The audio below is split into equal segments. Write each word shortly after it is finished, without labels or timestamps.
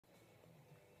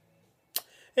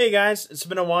Hey guys, it's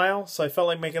been a while, so I felt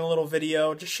like making a little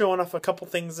video, just showing off a couple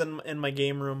things in my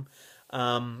game room.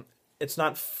 It's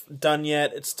not done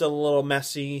yet; it's still a little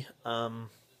messy.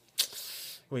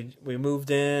 We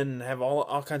moved in and have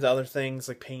all kinds of other things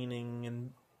like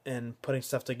painting and putting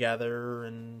stuff together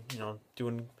and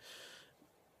doing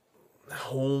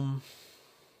home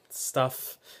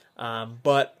stuff.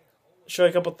 But show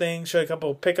you a couple things, show you a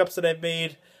couple pickups that I've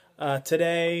made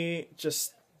today,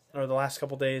 just or the last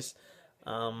couple days.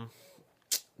 Um,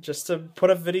 just to put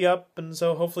a video up, and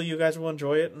so hopefully you guys will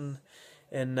enjoy it,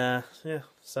 and yeah,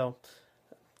 so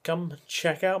come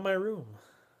check out my room.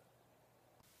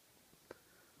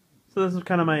 So this is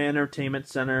kind of my entertainment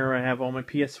center. I have all my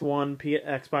PS1,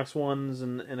 Xbox Ones,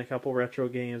 and a couple retro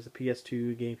games, the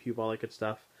PS2, GameCube, all that good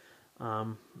stuff.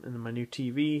 And then my new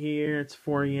TV here. It's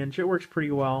 40-inch. It works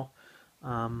pretty well.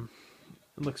 It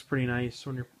looks pretty nice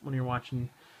when you're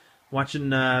watching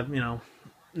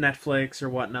Netflix or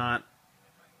whatnot.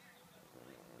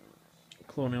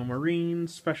 Colonial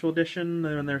Marines Special Edition,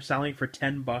 and they're selling for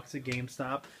 $10 at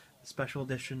GameStop. Special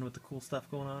edition with the cool stuff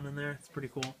going on in there. It's pretty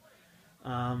cool.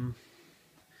 My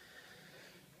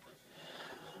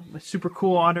super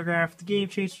cool autographed Game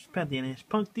Changers Pat the NES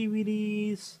Punk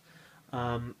DVDs.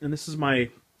 And this is my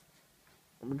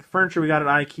furniture we got at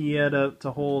IKEA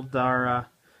to hold our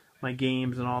my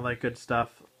games and all that good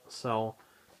stuff. So,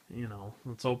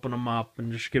 let's open them up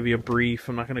and just give you a brief.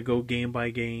 I'm not going to go game by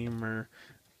game or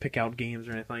pick out games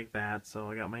or anything like that. So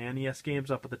I got my NES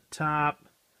games up at the top.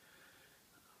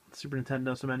 Super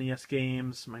Nintendo, some NES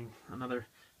games. Another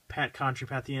Pat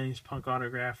the NES Punk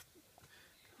autograph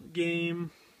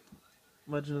game.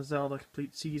 Legend of Zelda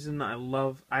Complete Season.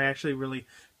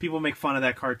 People make fun of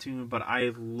that cartoon, but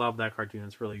I love that cartoon.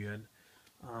 It's really good.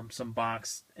 Some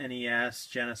boxed NES,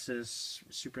 Genesis,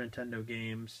 Super Nintendo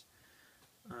games.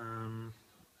 Some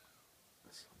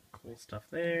cool stuff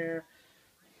there.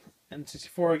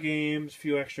 N64 games, a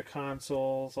few extra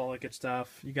consoles, all that good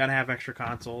stuff. You gotta have extra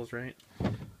consoles, right?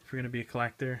 If you're gonna be a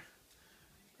collector.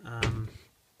 And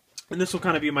this will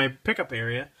kind of be my pickup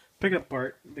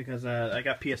part, because I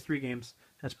got PS3 games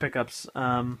as pickups.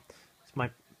 It's my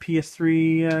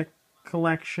PS3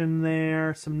 collection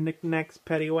there. Some knickknacks,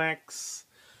 paddywhacks.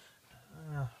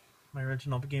 My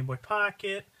original Game Boy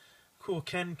Pocket. Cool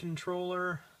Ken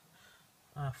controller.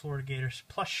 Florida Gators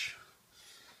plush.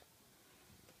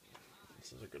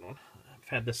 This is a good one. I've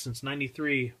had this since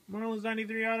 '93. Marlins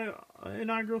 '93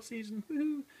 inaugural season.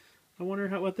 Woohoo! I wonder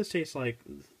what this tastes like.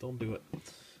 Don't do it.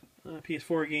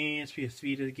 PS4 games, PS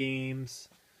Vita games,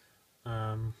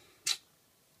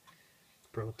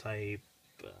 Prototype,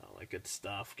 all that good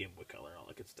stuff. Game Boy Color, all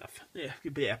that good stuff. Yeah.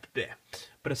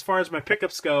 But as far as my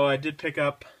pickups go, I did pick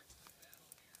up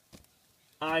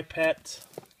iPet.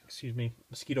 Excuse me,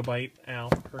 mosquito bite. Ow,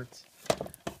 hurts.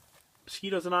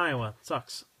 Mosquitoes in Iowa.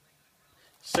 Sucks.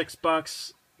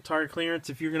 $6 Target clearance.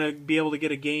 If you're gonna be able to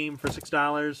get a game for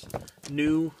 $6,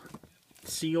 new,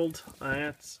 sealed,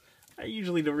 I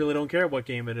usually really don't care what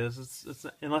game it is. It's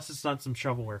unless it's on some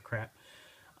shovelware crap.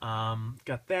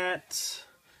 Got that.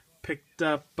 Picked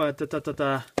up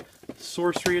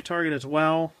Sorcery at Target as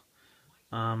well.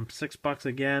 $6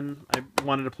 again. I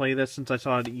wanted to play this since I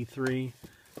saw it at E3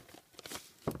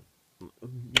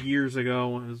 years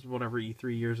ago. It was whatever,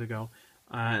 E3 years ago.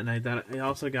 And I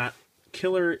also got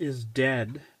Killer is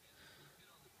Dead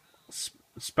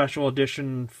special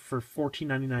edition for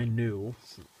 $14.99 new.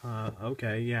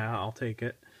 Okay, yeah, I'll take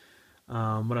it.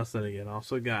 What else did I get? I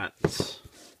also got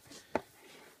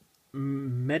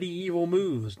Medieval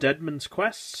Moves, Deadman's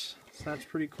Quest. So that's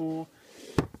pretty cool.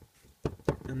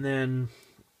 And then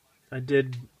I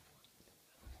did...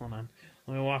 Hold on.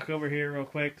 Let me walk over here real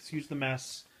quick. Excuse the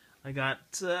mess. I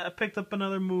picked up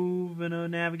another Move and a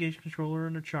navigation controller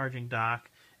and a charging dock.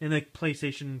 And the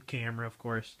PlayStation camera, of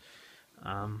course.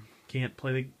 Can't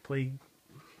play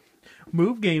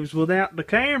Move games without the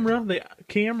camera.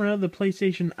 The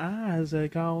PlayStation Eye, as I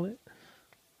call it.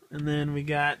 And then we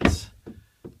got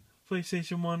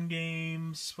PlayStation 1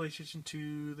 games, PlayStation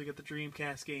 2, they got the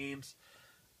Dreamcast games,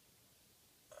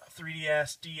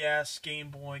 3DS, DS, Game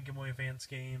Boy Advance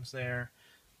games there.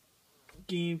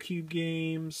 GameCube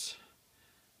games,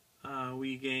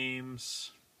 Wii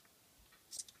games,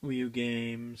 Wii U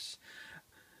games,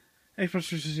 Xbox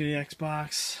 360,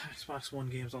 Xbox One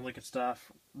games, all that good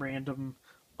stuff. Random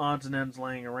odds and ends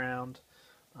laying around.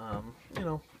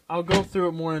 I'll go through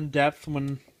it more in depth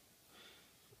when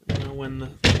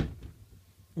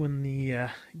the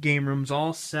game room's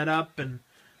all set up and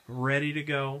ready to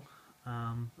go.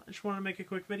 I just want to make a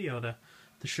quick video to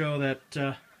show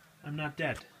that I'm not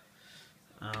dead.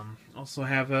 Also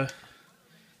have a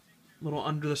little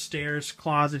under the stairs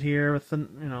closet here with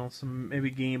some maybe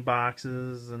game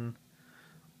boxes and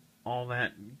all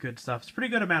that good stuff. It's a pretty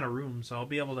good amount of room, so I'll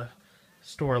be able to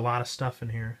store a lot of stuff in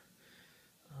here.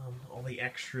 All the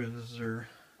extras or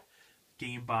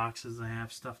game boxes I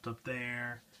have stuffed up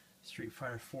there. Street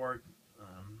Fighter 4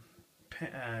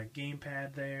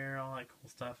 gamepad there, all that cool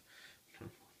stuff.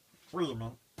 Where's the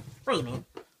man? Where's the man?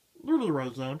 Where's the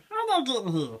red zone? How am I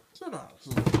getting here? Get out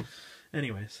here.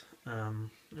 Anyways,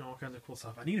 all kinds of cool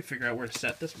stuff. I need to figure out where to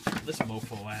set this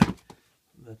mofo at.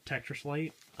 The Tetris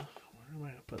light. Where am I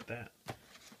gonna put that?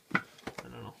 I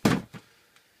don't know.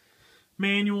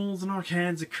 Manuals and all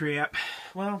kinds of crap.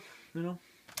 Well, one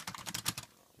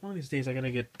of these days I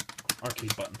gotta get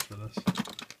arcade buttons for this.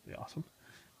 That'd be awesome.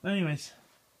 But anyways,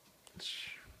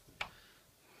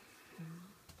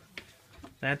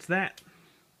 that's that.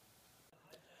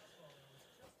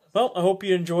 Well, I hope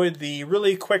you enjoyed the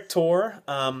really quick tour.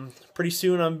 Pretty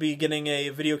soon I'll be getting a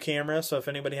video camera, so if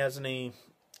anybody has any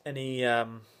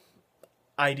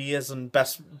ideas on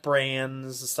best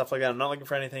brands and stuff like that, I'm not looking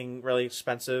for anything really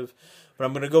expensive, but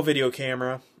I'm going to go video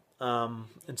camera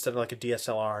instead of like a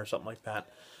DSLR or something like that.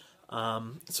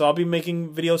 So I'll be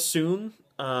making videos soon.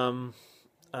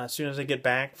 As soon as I get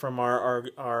back from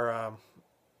our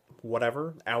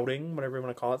whatever, outing, whatever you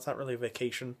want to call it. It's not really a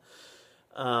vacation.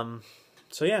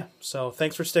 So yeah, so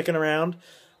thanks for sticking around,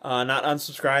 not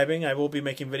unsubscribing. I will be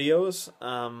making videos.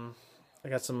 I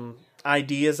got some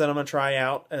ideas that I'm going to try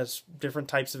out as different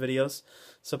types of videos.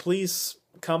 So please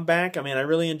come back. I mean, I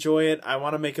really enjoy it. I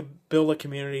want to build a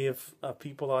community of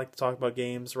people that like to talk about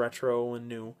games, retro and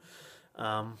new.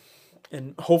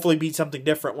 And hopefully be something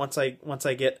different once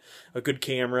I get a good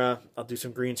camera. I'll do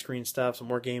some green screen stuff, some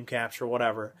more game capture,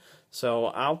 whatever. So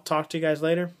I'll talk to you guys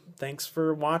later. Thanks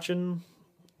for watching,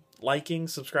 liking,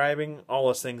 subscribing, all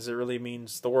those things. It really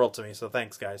means the world to me. So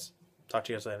thanks, guys. Talk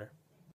to you guys later.